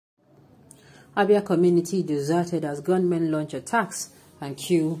Abia community deserted as gunmen launch attacks and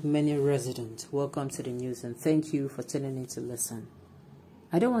kill many residents. Welcome to the news and thank you for tuning in to listen.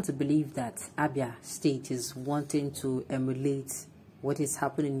 I don't want to believe that Abia state is wanting to emulate what is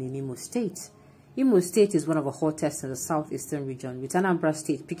happening in Imo State. Imo State is one of the hottest in the southeastern region, with Anambra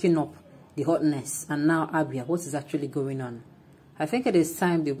State picking up the hotness, and now Abia. What is actually going on? I think it is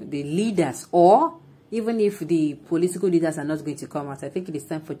time the leaders, or even if the political leaders are not going to come out, I think it is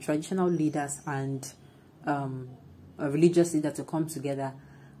time for traditional leaders and a religious leader to come together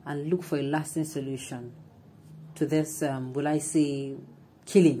and look for a lasting solution to this, will I say,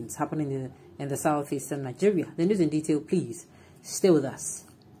 killings happening in the southeastern Nigeria. The news in detail, please stay with us.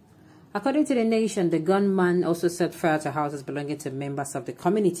 According to The Nation, the gunman also set fire to houses belonging to members of the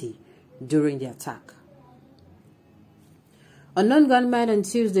community during the attack. Unknown gunmen on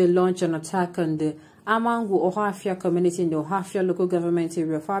Tuesday launched an attack on the Amangu Ohafia community in the Ohafia local government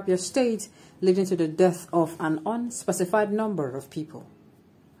area of Abia State, leading to the death of an unspecified number of people.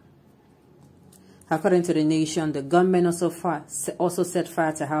 According to The Nation, the gunmen also set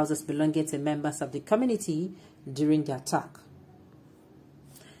fire to houses belonging to members of the community during the attack.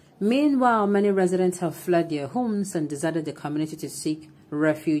 Meanwhile, many residents have fled their homes and deserted the community to seek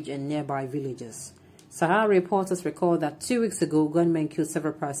refuge in nearby villages. Sahara reporters recall that 2 weeks ago, gunmen killed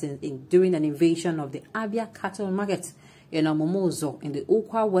several persons during an invasion of the Abia cattle market in Amomozo in the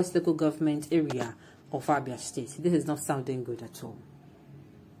Ukwa West local government area of Abia State. This is not sounding good at all.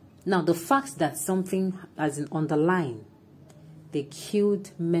 Now, the fact that something has been underlined, they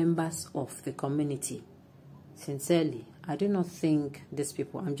killed members of the community. Sincerely, I do not think these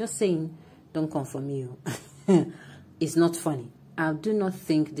people, I'm just saying, don't come for me. It's not funny. I do not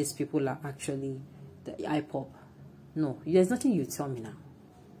think these people are actually the IPOP. No, there's nothing you tell me now.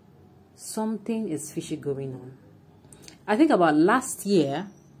 Something is fishy going on. I think about last year,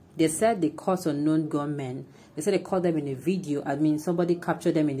 they said they caught unknown gunmen. They said they caught them in a video. I mean, somebody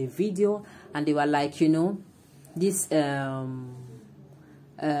captured them in a video, and they were like, you know, this, even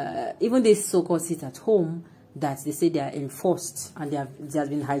this so-called sit at home, that they say they are enforced and they have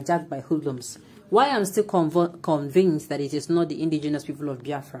been hijacked by hoodlums. Why I'm still convinced that it is not the indigenous people of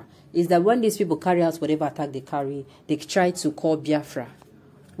Biafra is that when these people carry out whatever attack they carry, they try to call Biafra.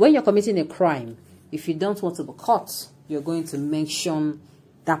 When you're committing a crime, if you don't want to be caught, you're going to mention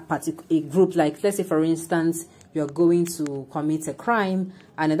that particular group. Like, let's say, for instance, you're going to commit a crime,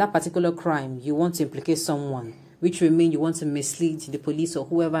 and in that particular crime, you want to implicate someone, which will mean you want to mislead the police or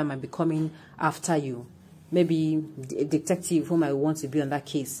whoever might be coming after you. Maybe a detective who might want to be on that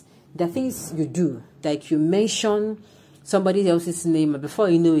case. The things you do, like you mention somebody else's name, and before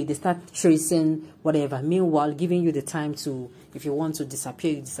you know it, they start tracing whatever. Meanwhile, giving you the time to, if you want to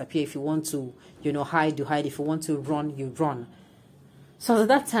disappear, you disappear. If you want to, you know, hide, you hide. If you want to run, you run. So at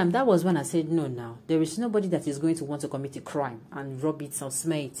that time, that was when I said, no, now, there is nobody that is going to want to commit a crime and rob it or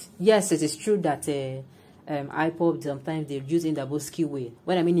smell it. Yes, it is true that IPOP, sometimes they use in the Boski way.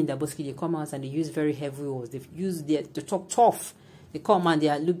 When I mean in the Boski, they come out and they use very heavy words. They use to talk tough. They come and they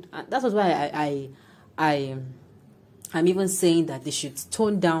are look. That was why I'm even saying that they should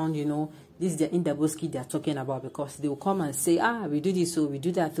tone down. You know, this is the Indaboski they are talking about, because they will come and say, we do this, so we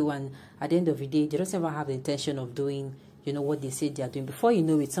do that, too, and at the end of the day, they don't ever have the intention of doing, you know, what they say they are doing. Before you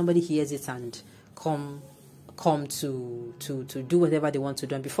know it, somebody hears it and come to do whatever they want to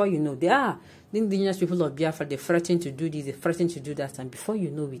do. And before you know, they are the indigenous people of Biafra. They threaten to do this, they threaten to do that, and before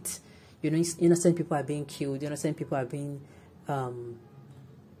you know it, you know, innocent people are being killed. Innocent people are being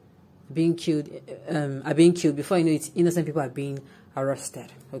killed. Before you know it, innocent people are being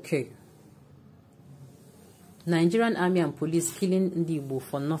arrested. Okay. Nigerian army and police killing Ndibo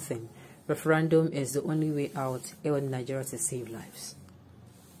for nothing. Referendum is the only way out in Nigeria to save lives.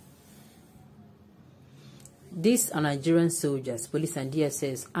 These are Nigerian soldiers, police and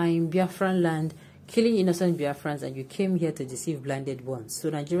DSS are in Biafran land, killing innocent Biafrans, and you came here to deceive blinded ones. So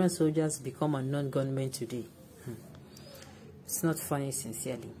Nigerian soldiers become unknown gunmen today. It's not funny,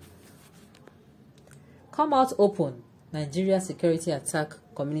 sincerely. Come out open. Nigeria security attack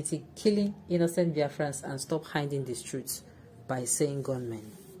community killing innocent Biafrans, and stop hiding the truth by saying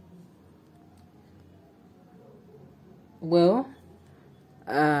gunmen. Well,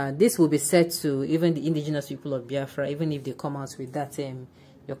 this will be said to even the indigenous people of Biafra, even if they come out with that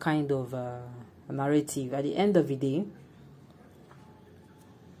your kind of narrative. At the end of the day,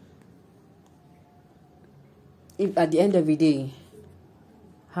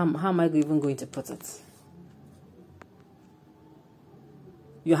 how am I even going to put it?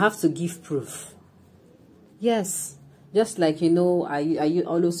 You have to give proof. Yes, just like, you know, I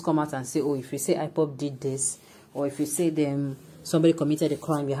always come out and say, oh, if you say IPOP did this, or if you say them somebody committed a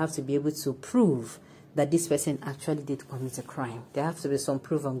crime, you have to be able to prove that this person actually did commit a crime. There has to be some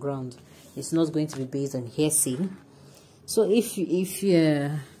proof on ground. It's not going to be based on hearsay. So if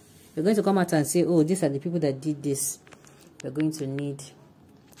you're going to come out and say, oh, these are the people that did this, you're going to need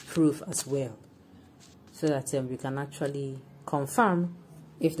proof as well, so that we can actually confirm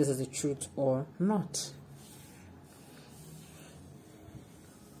if this is the truth or not.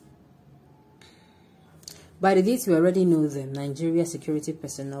 By the dates, we already know them. Nigeria security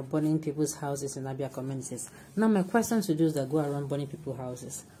personnel burning people's houses in Abia communities. Now, my question to those that go around burning people's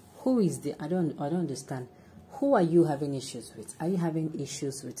houses: who is the? I don't understand. Who are you having issues with? Are you having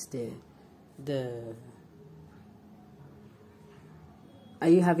issues with Are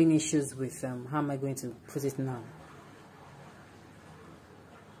you having issues with how am I going to put it now?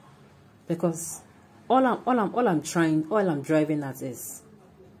 Because all I'm driving at is,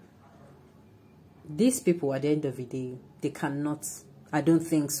 these people at the end of the day, they cannot, I don't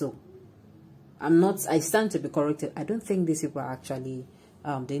think so. I stand to be corrected. I don't think these people are actually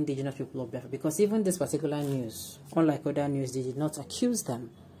the indigenous people of Biafra, because even this particular news, unlike other news, they did not accuse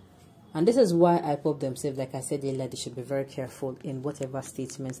them. And this is why IPOB themselves, like I said earlier, they should be very careful in whatever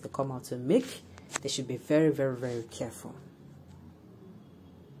statements they come out to make. They should be very, very, very careful.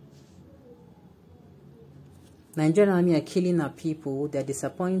 Nigerian army are killing our people. They're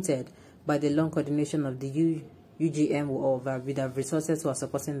disappointed by the long coordination of the UGM with the resources who are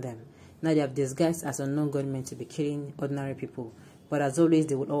supporting them. Now they have disguised as unknown gunmen to be killing ordinary people. But as always,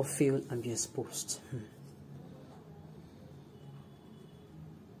 they will all fail and be exposed.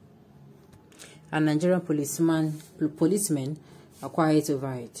 And Nigerian policemen are quiet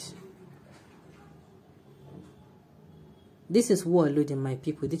over it. This is war loading, my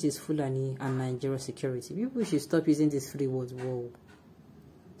people. This is Fulani and Nigeria security. People should stop using these three words, war.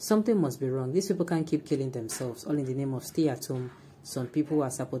 Something must be wrong. These people can't keep killing themselves, all in the name of stay at home. Some people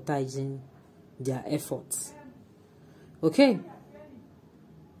are sabotaging their efforts. Okay.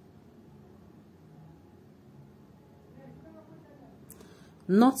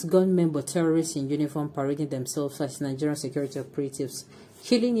 Not gunmen but terrorists in uniform parading themselves as Nigerian security operatives,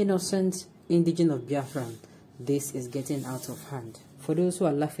 killing innocent indigenous of Biafra. This is getting out of hand. For those who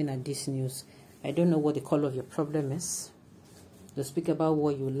are laughing at this news, I don't know what the color of your problem is. They speak about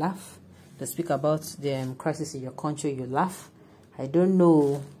what you laugh. They speak about the crisis in your country, you laugh. I don't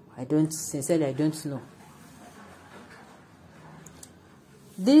know. Sincerely, I don't know.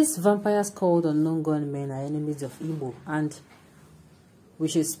 These vampires called unknown gunmen are enemies of Igbo, and we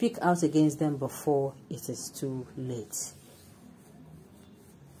should speak out against them before it is too late.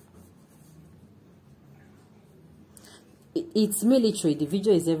 It's military. The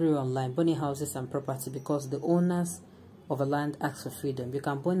video is everywhere online, burning houses and property because the owners of a land ask for freedom. You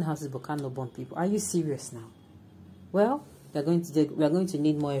can burn houses but cannot burn people. Are you serious now? Well, we are going to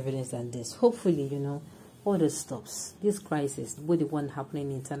need more evidence than this. Hopefully, all this stops. This crisis, both the one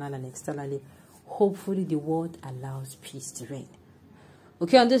happening internally and externally, hopefully the world allows peace to reign.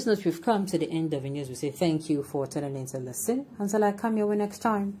 Okay, on this note, we've come to the end of the news. We say thank you for tuning in to listen. Until I come your way next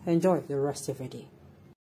time, enjoy the rest of your day.